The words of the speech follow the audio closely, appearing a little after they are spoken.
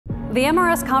The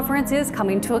MRS conference is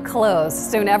coming to a close.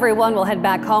 Soon everyone will head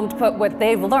back home to put what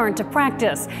they've learned to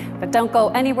practice. But don't go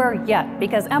anywhere yet,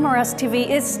 because MRS TV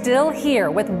is still here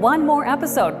with one more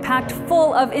episode packed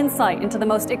full of insight into the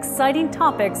most exciting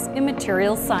topics in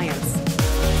materials science.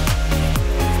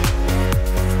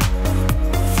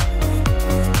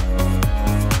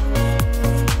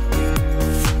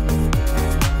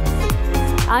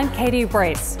 I'm Katie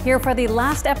Brace, here for the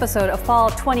last episode of Fall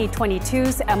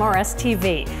 2022's MRS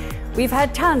TV. We've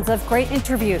had tons of great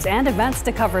interviews and events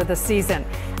to cover this season,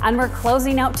 and we're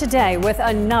closing out today with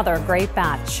another great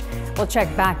batch. We'll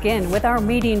check back in with our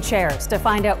meeting chairs to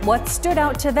find out what stood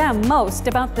out to them most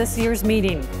about this year's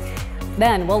meeting.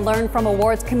 Then we'll learn from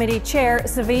Awards Committee Chair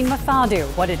Suveen Mathaudhu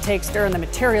what it takes to earn the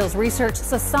Materials Research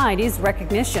Society's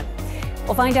recognition.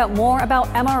 We'll find out more about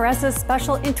MRS's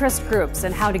special interest groups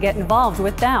and how to get involved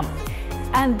with them.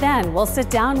 And then we'll sit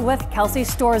down with Kelsey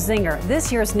Stoerzinger,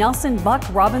 this year's Nelson Buck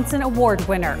Robinson Award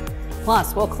winner.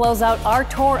 Plus, we'll close out our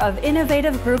tour of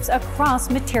innovative groups across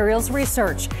materials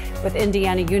research with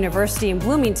Indiana University in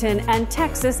Bloomington and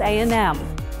Texas A&M.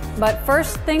 But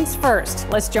first things first,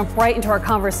 let's jump right into our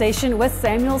conversation with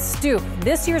Samuel Stupp,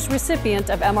 this year's recipient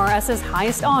of MRS's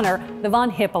highest honor, the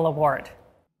Von Hippel Award.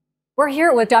 We're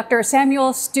here with Dr.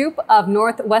 Samuel Stupp of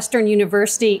Northwestern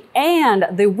University and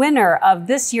the winner of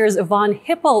this year's Von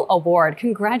Hippel Award.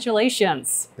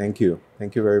 Congratulations. Thank you.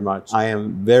 Thank you very much. I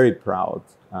am very proud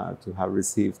to have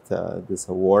received this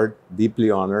award.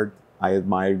 Deeply honored. I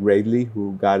admire greatly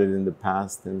who got it in the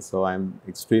past, and so I'm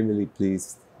extremely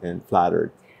pleased and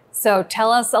flattered. So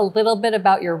tell us a little bit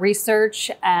about your research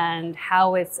and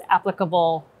how it's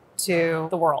applicable to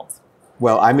the world.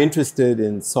 Well, I'm interested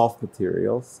in soft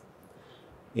materials.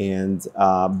 And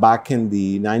back in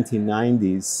the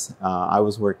 1990s, I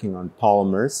was working on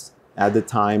polymers. At the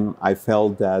time, I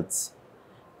felt that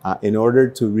in order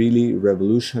to really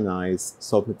revolutionize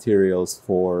soft materials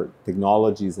for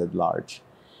technologies at large,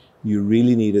 you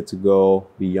really needed to go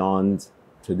beyond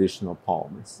traditional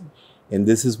polymers. And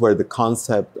this is where the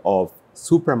concept of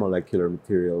supramolecular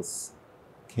materials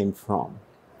came from.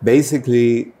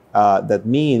 Basically, that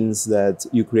means that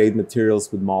you create materials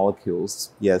with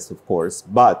molecules, yes, of course,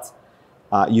 but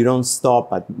you don't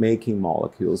stop at making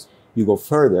molecules. You go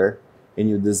further and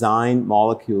you design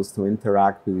molecules to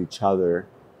interact with each other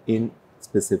in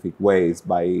specific ways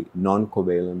by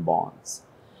non-covalent bonds.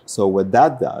 So what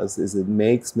that does is it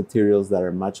makes materials that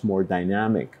are much more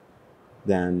dynamic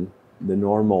than the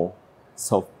normal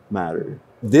soft matter.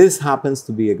 This happens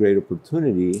to be a great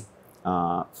opportunity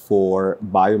for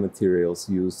biomaterials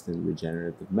used in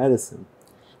regenerative medicine.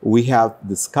 We have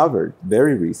discovered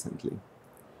very recently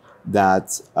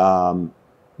that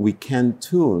we can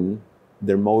tune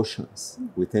their motions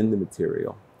within the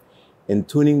material. And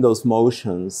tuning those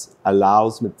motions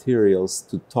allows materials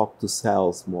to talk to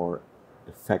cells more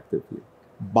effectively.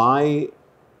 By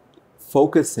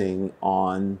focusing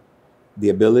on the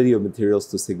ability of materials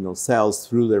to signal cells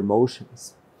through their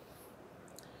motions,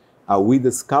 we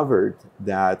discovered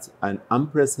that an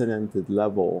unprecedented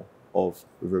level of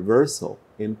reversal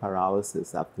in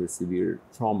paralysis after severe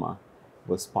trauma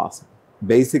was possible.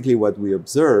 Basically, what we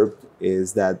observed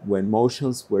is that when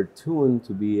motions were tuned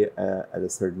to be at a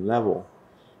certain level,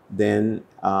 then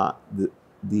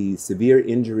the severe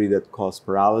injury that caused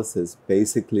paralysis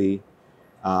basically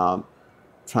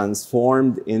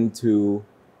transformed into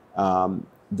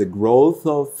the growth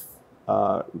of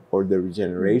or the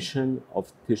regeneration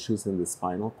of tissues in the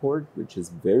spinal cord, which is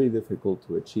very difficult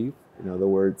to achieve. In other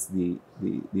words, the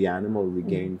animal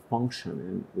regained function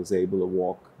and was able to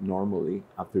walk normally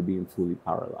after being fully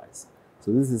paralyzed.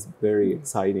 So this is very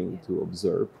exciting to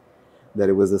observe, that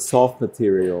it was a soft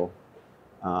material,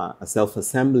 a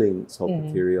self-assembling soft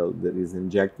material that is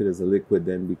injected as a liquid,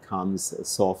 then becomes a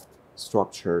soft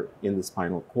structure in the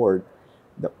spinal cord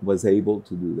that was able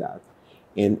to do that.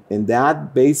 And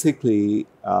that basically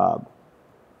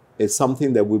is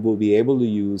something that we will be able to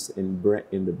use in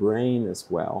the brain as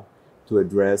well to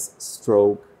address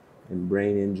stroke and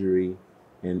brain injury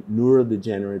and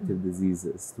neurodegenerative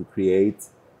diseases, to create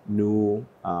new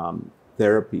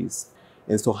therapies.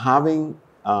 And so having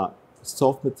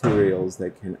soft materials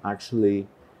that can actually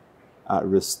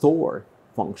restore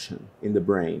function in the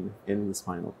brain, in the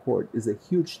spinal cord, is a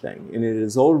huge thing. And it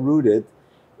is all rooted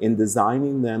in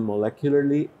designing them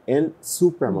molecularly and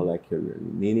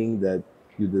supramolecularly, meaning that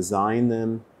you design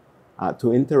them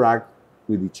to interact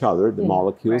with each other, the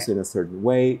molecules, in a certain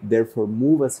way, therefore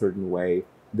move a certain way,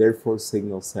 therefore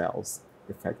signal cells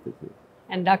effectively.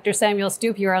 And Dr. Samuel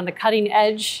Stupp, you're on the cutting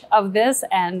edge of this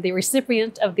and the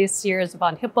recipient of this year's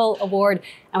von Hippel Award.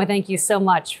 And we thank you so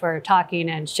much for talking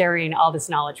and sharing all this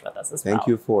knowledge with us as well. Thank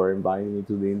you for inviting me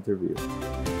to the interview.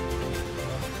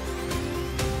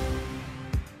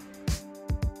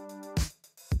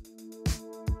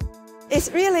 It's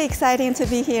really exciting to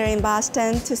be here in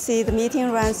Boston to see the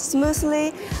meeting run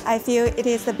smoothly. I feel it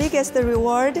is the biggest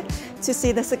reward to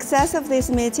see the success of this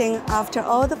meeting after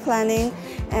all the planning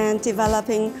and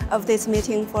developing of this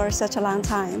meeting for such a long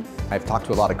time. I've talked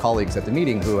to a lot of colleagues at the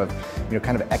meeting who have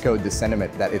kind of echoed the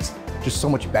sentiment that it's just so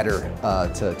much better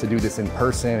to do this in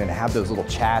person and have those little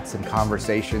chats and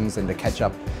conversations and to catch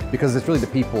up, because it's really the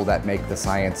people that make the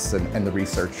science and the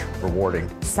research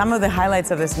rewarding. Some of the highlights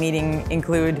of this meeting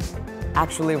include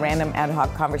actually random ad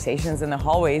hoc conversations in the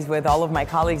hallways with all of my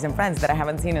colleagues and friends that I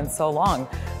haven't seen in so long.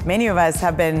 Many of us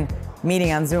have been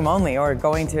meeting on Zoom only or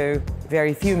going to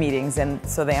very few meetings, and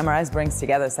so the MRS brings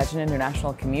together such an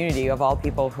international community of all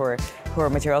people who are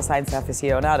material science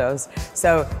aficionados.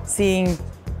 So seeing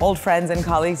old friends and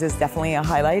colleagues is definitely a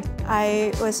highlight.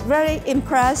 I was very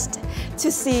impressed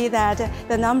to see that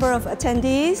the number of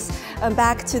attendees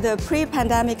back to the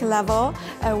pre-pandemic level,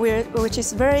 which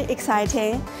is very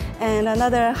exciting. And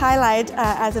another highlight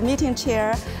as a meeting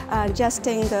chair, just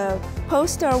in the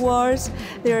poster awards,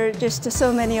 there are just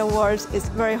so many awards. It's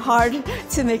very hard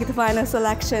to make the final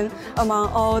selection among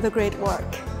all the great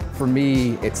work. For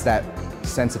me, it's that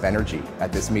sense of energy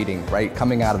at this meeting, right?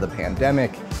 Coming out of the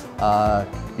pandemic,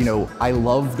 I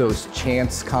love those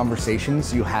chance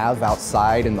conversations you have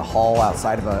outside in the hall,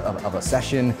 outside of a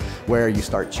session, where you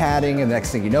start chatting, and the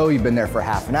next thing you know, you've been there for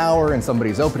half an hour, and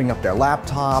somebody's opening up their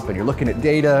laptop, and you're looking at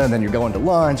data, and then you're going to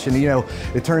lunch, and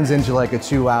it turns into like a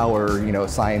 2-hour,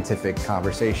 scientific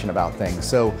conversation about things.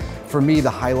 So for me,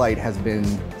 the highlight has been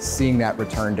seeing that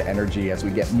return to energy as we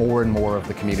get more and more of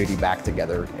the community back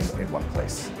together in one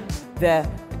place. The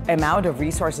amount of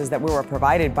resources that we were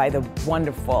provided by the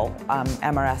wonderful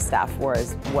MRS staff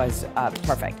was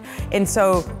perfect. And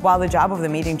so while the job of the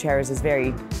meeting chairs is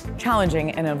very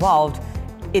challenging and involved,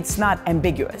 it's not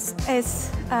ambiguous.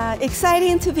 It's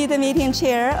exciting to be the meeting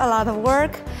chair, a lot of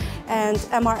work, and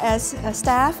MRS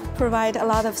staff provide a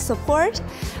lot of support.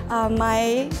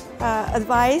 My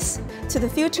advice to the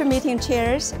future meeting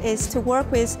chairs is to work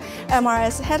with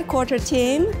MRS headquarters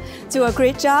team, do a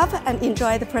great job, and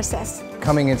enjoy the process.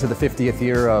 Coming into the 50th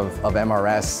year of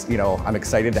MRS, I'm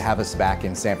excited to have us back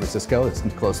in San Francisco. It's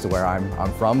close to where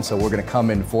I'm from, so we're going to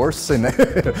come in force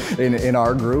in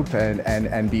our group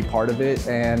and be part of it.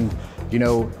 And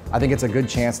I think it's a good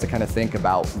chance to kind of think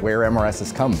about where MRS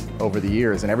has come over the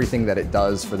years and everything that it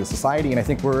does for the society. And I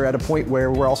think we're at a point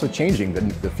where we're also changing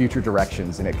the future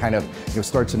directions, and it kind of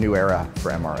starts a new era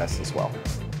for MRS as well.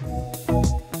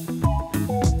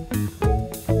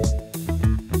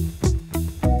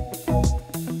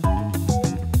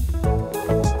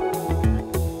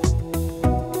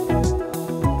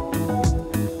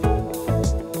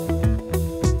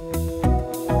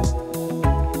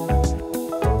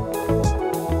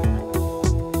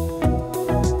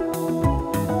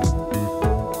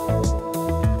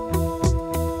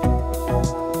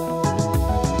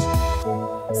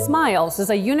 SMILES is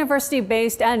a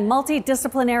university-based and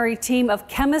multidisciplinary team of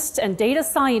chemists and data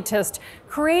scientists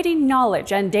creating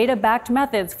knowledge and data-backed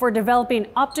methods for developing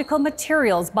optical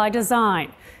materials by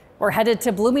design. We're headed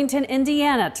to Bloomington,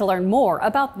 Indiana to learn more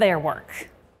about their work.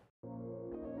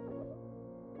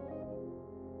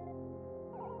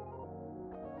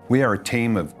 We are a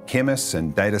team of chemists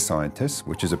and data scientists,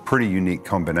 which is a pretty unique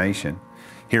combination,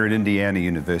 here at Indiana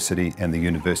University and the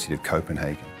University of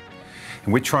Copenhagen.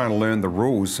 And we're trying to learn the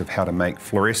rules of how to make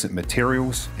fluorescent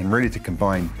materials and really to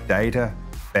combine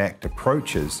data-backed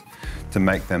approaches to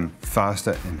make them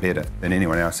faster and better than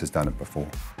anyone else has done it before.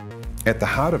 At the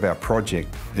heart of our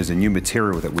project is a new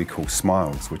material that we call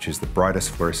SMILES, which is the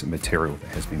brightest fluorescent material that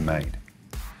has been made.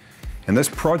 And this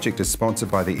project is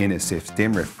sponsored by the NSF's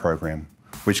DMREF program,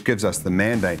 which gives us the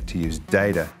mandate to use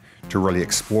data to really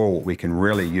explore what we can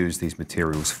really use these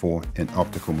materials for in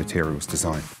optical materials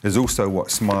design. There's also what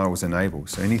SMILES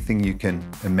enables. So anything you can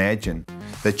imagine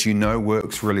that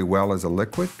works really well as a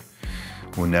liquid,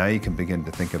 well, now you can begin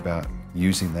to think about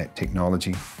using that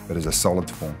technology, but as a solid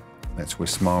form. That's where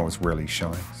SMILES really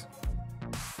shines.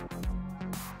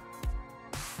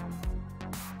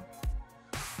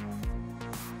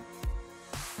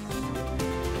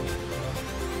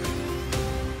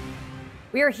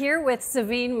 We are here with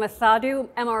Suveen Mathaudhu,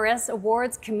 MRS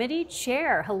Awards Committee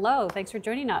Chair. Hello, thanks for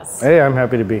joining us. Hey, I'm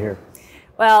happy to be here.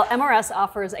 Well, MRS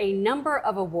offers a number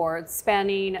of awards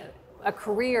spanning a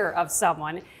career of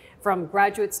someone. from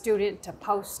graduate student to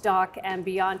postdoc and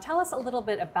beyond. Tell us a little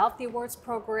bit about the awards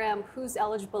program, who's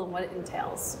eligible and what it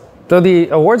entails. So the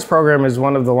awards program is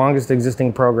one of the longest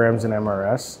existing programs in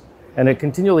MRS, and it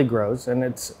continually grows, and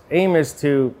its aim is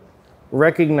to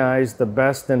recognize the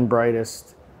best and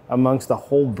brightest amongst the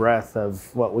whole breadth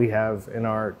of what we have in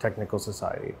our technical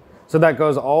society. So that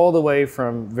goes all the way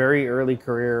from very early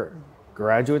career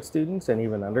graduate students and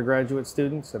even undergraduate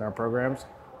students in our programs,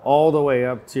 all the way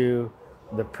up to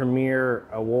the premier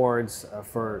awards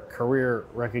for career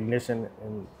recognition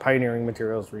in pioneering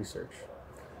materials research.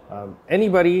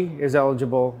 Anybody is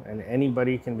eligible and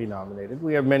anybody can be nominated.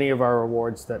 We have many of our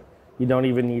awards that you don't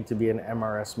even need to be an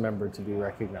MRS member to be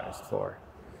recognized for.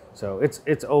 So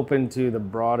it's open to the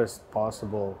broadest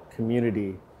possible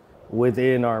community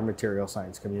within our material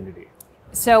science community.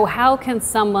 So how can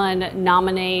someone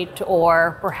nominate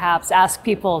or perhaps ask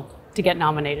people to get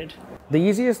nominated? The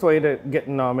easiest way to get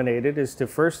nominated is to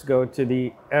first go to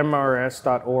the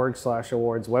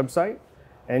mrs.org/awards website,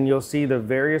 and you'll see the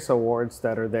various awards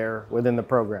that are there within the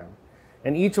program.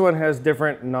 And each one has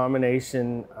different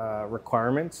nomination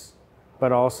requirements,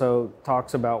 but also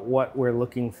talks about what we're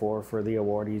looking for the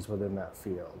awardees within that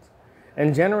field.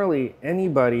 And generally,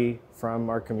 anybody from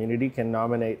our community can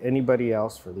nominate anybody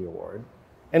else for the award.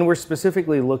 And we're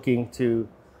specifically looking to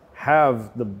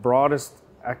have the broadest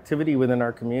activity within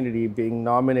our community being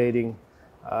nominating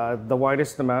the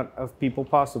widest amount of people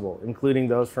possible, including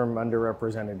those from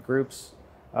underrepresented groups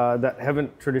that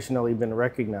haven't traditionally been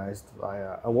recognized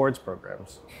via awards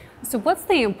programs. So what's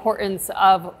the importance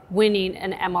of winning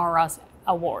an MRS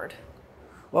award?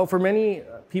 Well, for many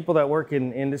people that work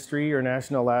in industry or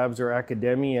national labs or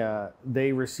academia,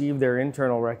 they receive their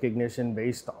internal recognition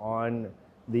based on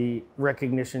the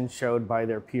recognition showed by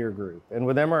their peer group. And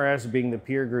with MRS being the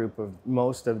peer group of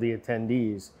most of the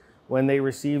attendees, when they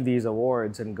receive these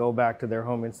awards and go back to their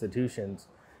home institutions,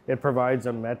 it provides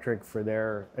a metric for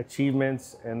their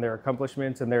achievements and their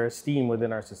accomplishments and their esteem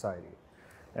within our society.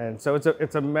 And so it's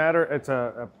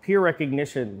a peer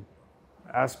recognition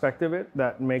aspect of it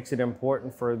that makes it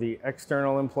important for the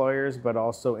external employers, but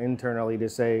also internally to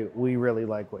say, we really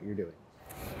like what you're doing.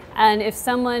 And if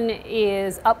someone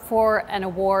is up for an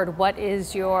award, what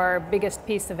is your biggest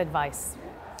piece of advice?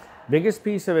 Biggest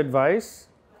piece of advice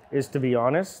is to be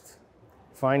honest,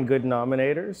 find good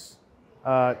nominators,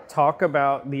 talk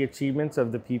about the achievements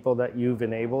of the people that you've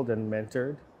enabled and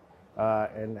mentored,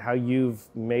 and how you've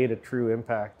made a true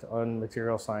impact on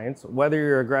material science, whether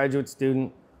you're a graduate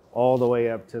student all the way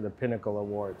up to the pinnacle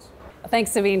awards.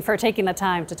 Thanks, Suveen, for taking the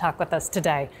time to talk with us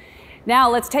today.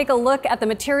 Now let's take a look at the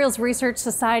Materials Research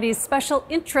Society's special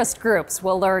interest groups.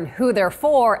 We'll learn who they're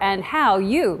for and how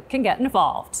you can get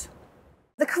involved.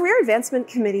 The Career Advancement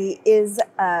Committee is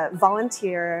a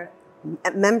volunteer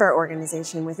member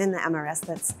organization within the MRS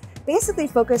that's basically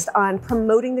focused on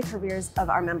promoting the careers of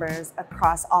our members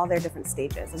across all their different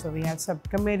stages. So we have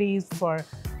subcommittees for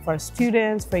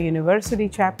students, for university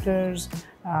chapters,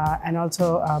 and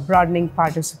also broadening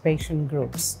participation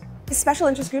groups. Special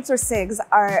interest groups, or SIGs,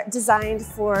 are designed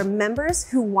for members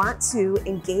who want to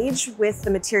engage with the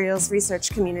materials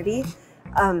research community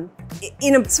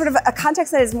in a sort of a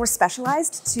context that is more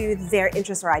specialized to their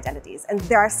interests or identities. And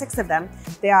there are 6 of them.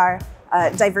 They are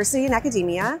diversity in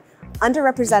academia,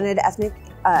 underrepresented ethnic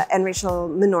and racial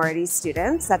minority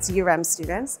students, that's UREM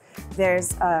students.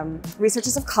 There's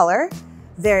researchers of color.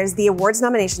 There's the Awards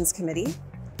Nominations Committee.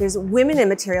 There's women in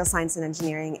material science and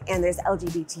engineering, and there's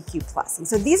LGBTQ+. And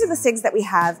so these are the SIGs that we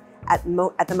have at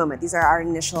the moment. These are our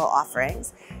initial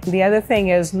offerings. The other thing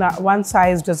is not one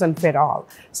size doesn't fit all.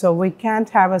 So we can't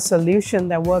have a solution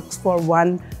that works for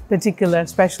one particular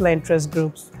special interest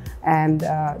groups and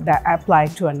that apply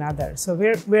to another. So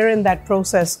we're in that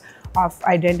process of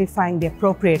identifying the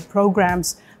appropriate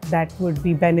programs that would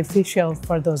be beneficial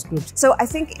for those groups. So I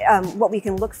think what we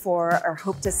can look for or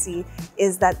hope to see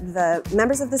is that the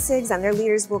members of the SIGs and their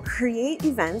leaders will create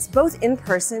events, both in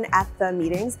person at the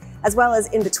meetings, as well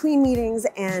as in between meetings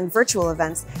and virtual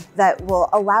events that will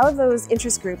allow those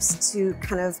interest groups to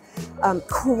kind of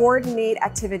coordinate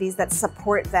activities that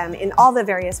support them in all the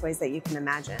various ways that you can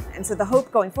imagine. And so the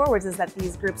hope going forwards is that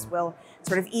these groups will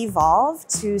sort of evolve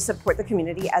to support the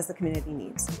community as the community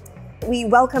needs. We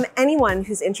welcome anyone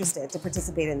who's interested to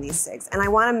participate in these SIGs. And I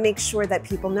want to make sure that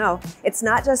people know it's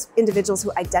not just individuals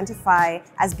who identify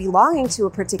as belonging to a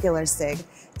particular SIG,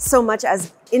 so much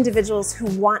as individuals who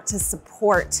want to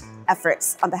support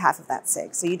efforts on behalf of that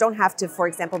SIG. So you don't have to, for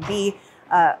example, be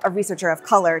a researcher of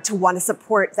color to want to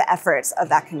support the efforts of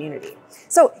that community.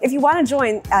 So if you want to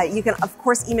join, you can of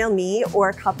course email me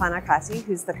or Kalpana Kati,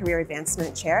 who's the Career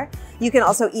Advancement Chair. You can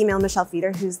also email Michelle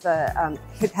Feeder, who's the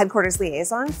headquarters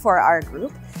liaison for our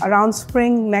group. Around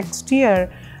spring next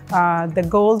year, the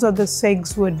goals of the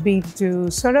SIGs would be to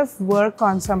sort of work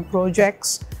on some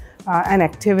projects and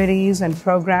activities and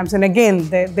programs. And again,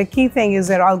 the key thing is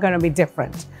they're all going to be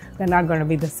different. They're not going to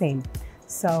be the same.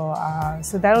 So,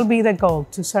 so that'll be the goal,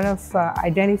 to sort of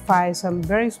identify some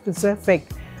very specific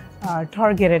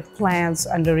targeted plans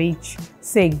under each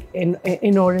SIG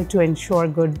in order to ensure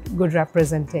good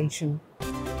representation.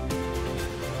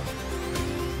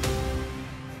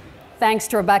 Thanks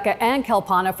to Rebecca and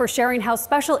Kalpana for sharing how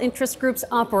special interest groups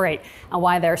operate and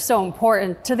why they're so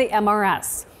important to the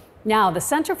MRS. Now, the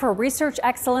Center for Research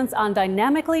Excellence on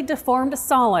Dynamically Deformed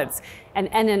Solids, an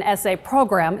NNSA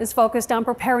program, is focused on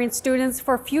preparing students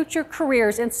for future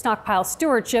careers in stockpile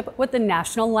stewardship with the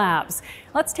national labs.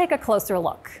 Let's take a closer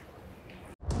look.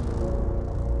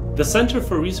 The Center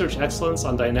for Research Excellence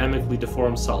on Dynamically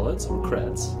Deformed Solids, or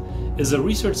CREDS, is a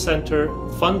research center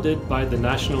funded by the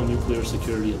National Nuclear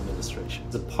Security Administration.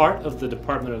 It's a part of the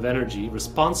Department of Energy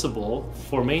responsible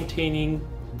for maintaining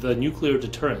the nuclear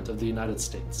deterrent of the United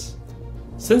States.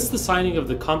 Since the signing of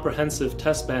the Comprehensive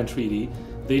Test Ban Treaty,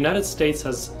 the United States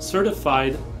has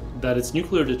certified that its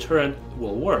nuclear deterrent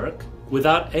will work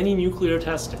without any nuclear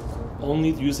testing,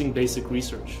 only using basic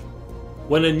research.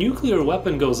 When a nuclear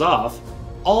weapon goes off,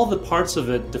 all the parts of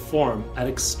it deform at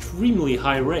extremely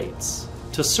high rates.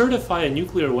 To certify a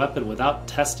nuclear weapon without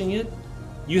testing it,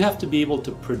 you have to be able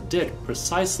to predict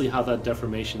precisely how that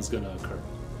deformation is going to occur.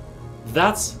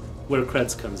 That's where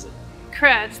CREDS comes in.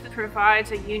 CREDS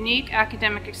provides a unique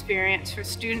academic experience for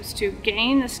students to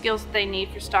gain the skills that they need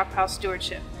for stockpile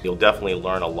stewardship. You'll definitely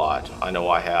learn a lot. I know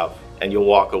I have. And you'll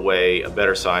walk away a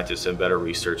better scientist and better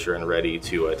researcher and ready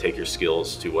to take your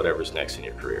skills to whatever's next in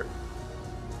your career.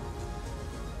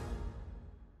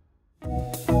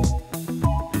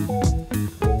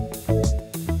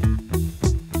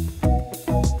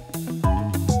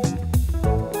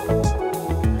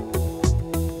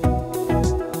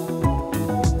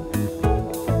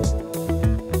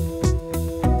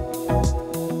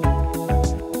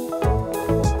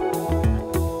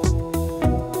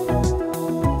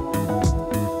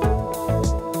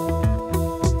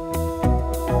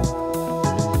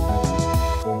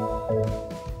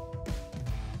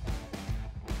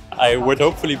 I would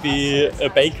hopefully be a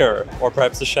baker or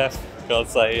perhaps a chef,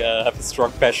 because I have a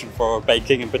strong passion for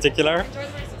baking in particular.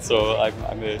 So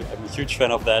I'm a huge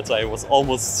fan of that. I was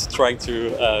almost trying to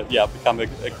become a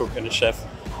cook and a chef,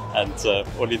 and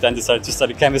only then decided to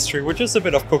study chemistry, which is a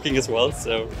bit of cooking as well.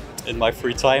 So in my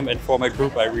free time and for my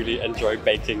group, I really enjoy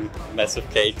baking massive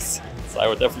cakes. So I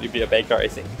would definitely be a baker, I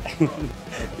think.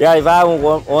 Yeah, if I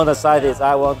want a scientist,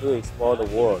 I want to explore the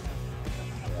world.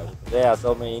 There are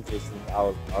so many interests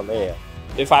out there.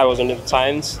 If I was into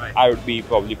science, I would be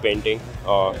probably painting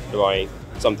or drawing,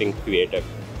 something creative.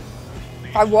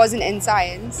 If I wasn't in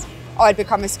science, I'd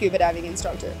become a scuba diving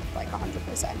instructor, like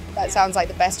 100%. That sounds like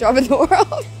the best job in the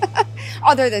world,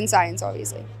 other than science,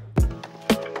 obviously.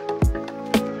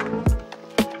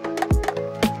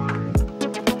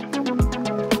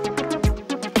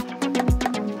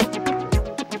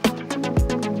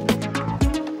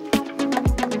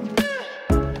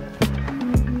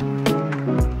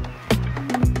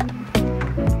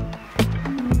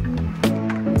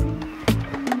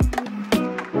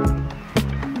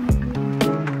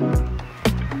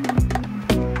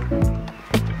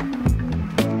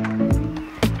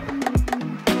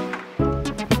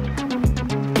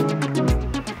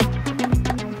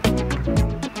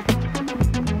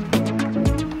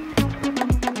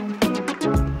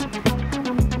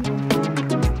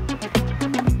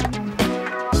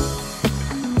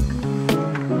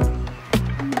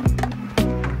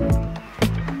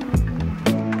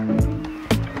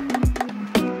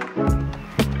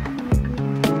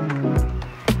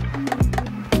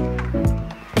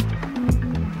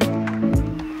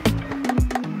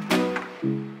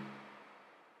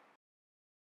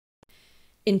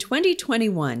 In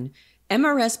 2021,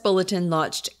 MRS Bulletin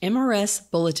launched MRS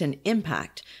Bulletin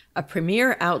Impact, a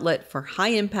premier outlet for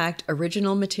high-impact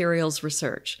original materials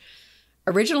research.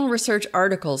 Original research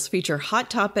articles feature hot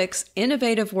topics,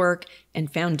 innovative work,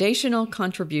 and foundational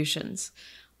contributions.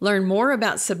 Learn more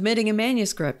about submitting a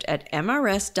manuscript at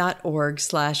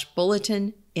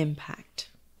mrs.org/bulletinimpact.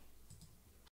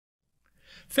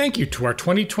 Thank you to our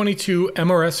 2022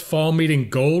 MRS Fall Meeting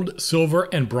Gold, Silver,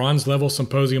 and Bronze level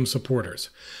symposium supporters.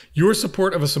 Your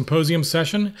support of a symposium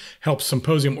session helps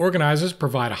symposium organizers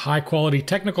provide a high-quality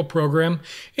technical program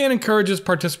and encourages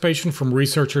participation from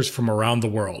researchers from around the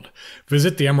world.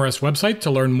 Visit the MRS website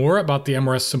to learn more about the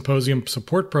MRS Symposium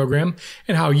Support Program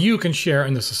and how you can share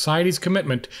in the Society's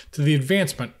commitment to the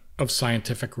advancement of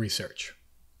scientific research.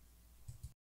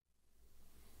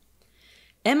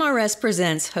 MRS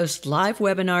Presents hosts live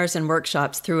webinars and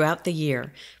workshops throughout the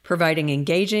year, providing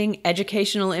engaging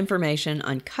educational information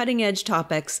on cutting-edge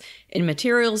topics in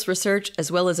materials research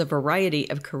as well as a variety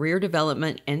of career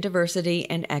development and diversity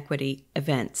and equity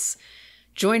events.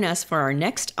 Join us for our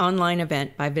next online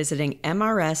event by visiting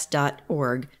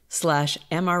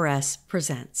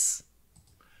mrs.org/MRSpresents.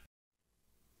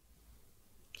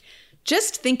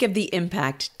 Just think of the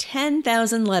impact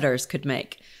 10,000 letters could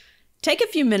make. Take a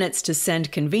few minutes to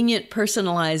send convenient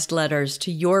personalized letters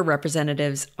to your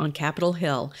representatives on Capitol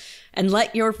Hill and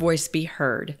let your voice be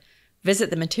heard.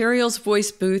 Visit the Materials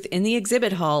Voice booth in the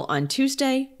exhibit hall on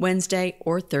Tuesday, Wednesday,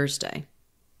 or Thursday.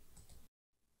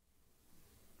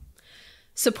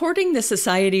 Supporting the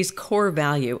Society's core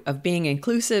value of being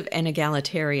inclusive and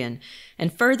egalitarian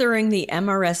and furthering the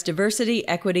MRS diversity,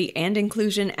 equity, and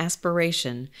inclusion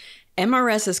aspiration,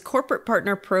 MRS's corporate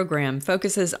partner program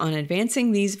focuses on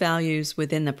advancing these values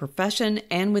within the profession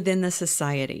and within the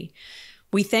Society.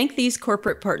 We thank these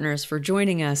corporate partners for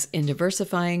joining us in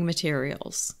diversifying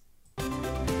materials.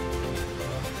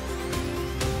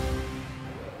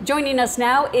 Joining us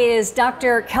now is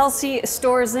Dr. Kelsey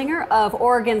Stoerzinger of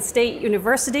Oregon State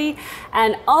University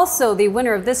and also the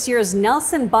winner of this year's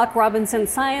Nelson Buck Robinson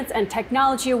Science and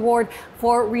Technology Award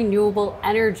for Renewable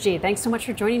Energy. Thanks so much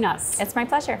for joining us. It's my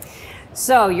pleasure.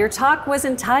 So your talk was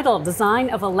entitled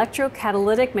Design of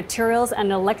Electrocatalytic Materials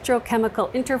and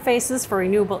Electrochemical Interfaces for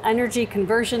Renewable Energy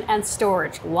Conversion and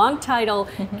Storage. Long title.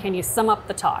 Can you sum up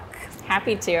the talk?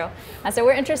 Happy to. So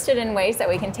we're interested in ways that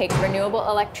we can take renewable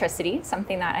electricity,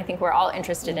 something that I think we're all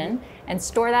interested in, and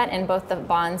store that in both the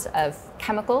bonds of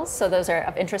chemicals, so those are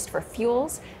of interest for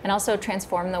fuels, and also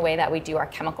transform the way that we do our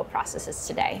chemical processes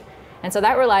today. And so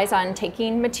that relies on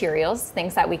taking materials,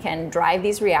 things that we can drive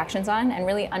these reactions on, and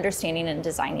really understanding and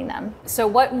designing them. So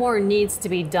what more needs to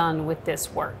be done with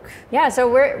this work? Yeah,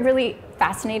 so we're really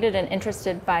fascinated and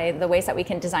interested by the ways that we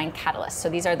can design catalysts. So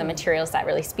these are the materials that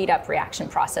really speed up reaction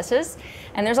processes.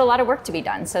 And there's a lot of work to be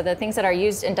done. So the things that are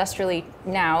used industrially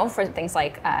now for things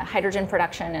like hydrogen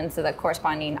production and so the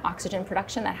corresponding oxygen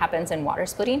production that happens in water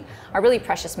splitting are really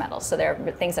precious metals. So they're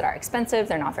things that are expensive,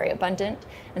 they're not very abundant.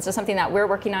 And so something that we're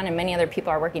working on and many other people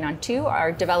are working on too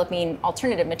are developing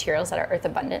alternative materials that are earth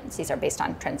abundant. So these are based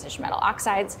on transition metal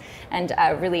oxides and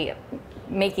really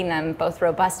making them both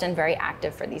robust and very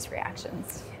active for these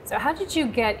reactions. So how did you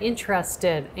get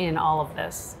interested in all of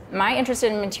this? My interest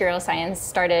in material science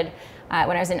started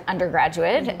when I was an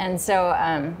undergraduate. And so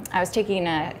I was taking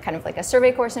a kind of like a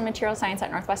survey course in material science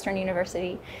at Northwestern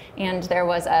University. And there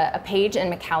was a page in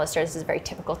McAllister, this is a very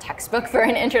typical textbook for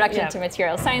an introduction to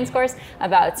material science course,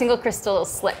 about single crystal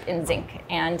slip in zinc.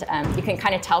 And you can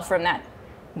kind of tell from that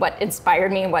what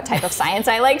inspired me and what type of science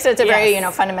I like. So it's a very,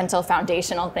 fundamental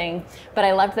foundational thing. But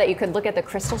I loved that you could look at the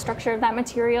crystal structure of that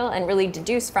material and really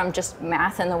deduce from just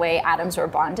math and the way atoms were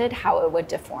bonded, how it would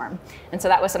deform. And so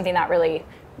that was something that really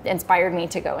inspired me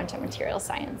to go into material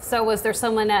science. So was there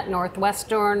someone at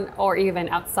Northwestern or even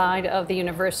outside of the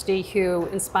university who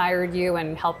inspired you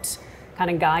and helped kind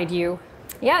of guide you?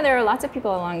 Yeah, there are lots of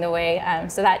people along the way.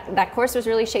 So that course was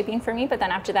really shaping for me. But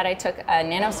then after that, I took a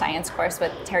nanoscience course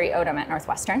with Terry Odom at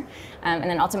Northwestern, and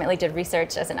then ultimately did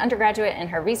research as an undergraduate in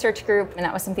her research group. And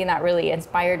that was something that really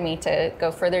inspired me to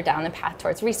go further down the path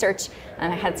towards research. I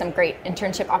had some great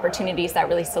internship opportunities that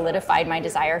really solidified my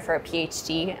desire for a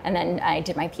PhD. And then I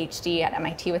did my PhD at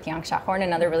MIT with Yang Xiaohorn,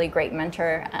 another really great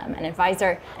mentor and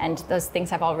advisor. And those things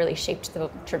have all really shaped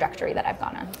the trajectory that I've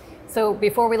gone on. So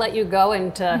before we let you go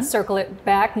and circle it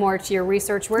back more to your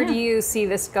research, where do you see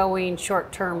this going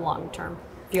short-term, long-term,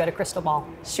 if you had a crystal ball?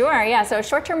 Sure, yeah. So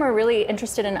short-term, we're really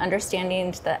interested in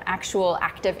understanding the actual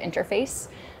active interface.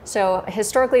 So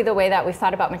historically, the way that we've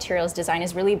thought about materials design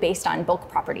is really based on bulk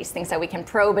properties, things that we can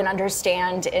probe and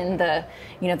understand in the,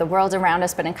 the world around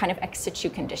us, but in kind of ex situ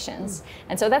conditions.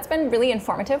 And so that's been really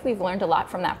informative. We've learned a lot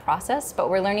from that process, but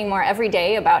we're learning more every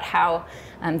day about how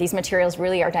these materials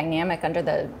really are dynamic under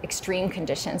the extreme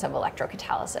conditions of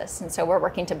electrocatalysis. And so we're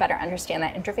working to better understand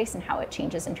that interface and how it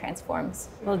changes and transforms.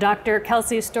 Well, Dr.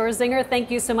 Kelsey Stoerzinger,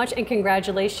 thank you so much, and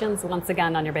congratulations once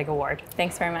again on your big award.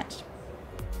 Thanks very much.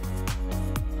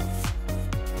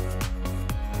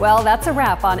 Well, that's a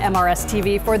wrap on MRS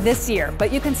TV for this year,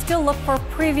 but you can still look for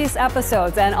previous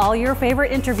episodes and all your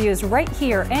favorite interviews right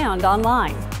here and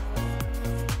online.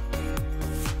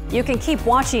 You can keep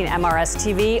watching MRS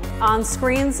TV on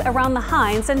screens around the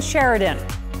Hines and Sheridan,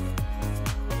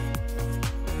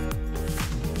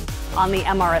 on the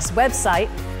MRS website,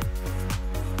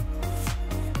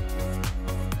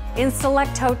 in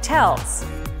select hotels,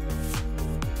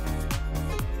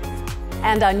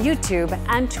 and on YouTube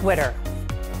and Twitter.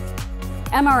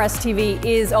 MRS TV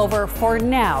is over for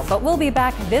now, but we'll be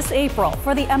back this April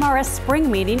for the MRS Spring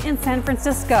Meeting in San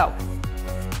Francisco.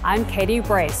 I'm Katie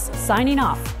Brace, signing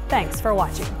off. Thanks for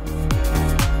watching.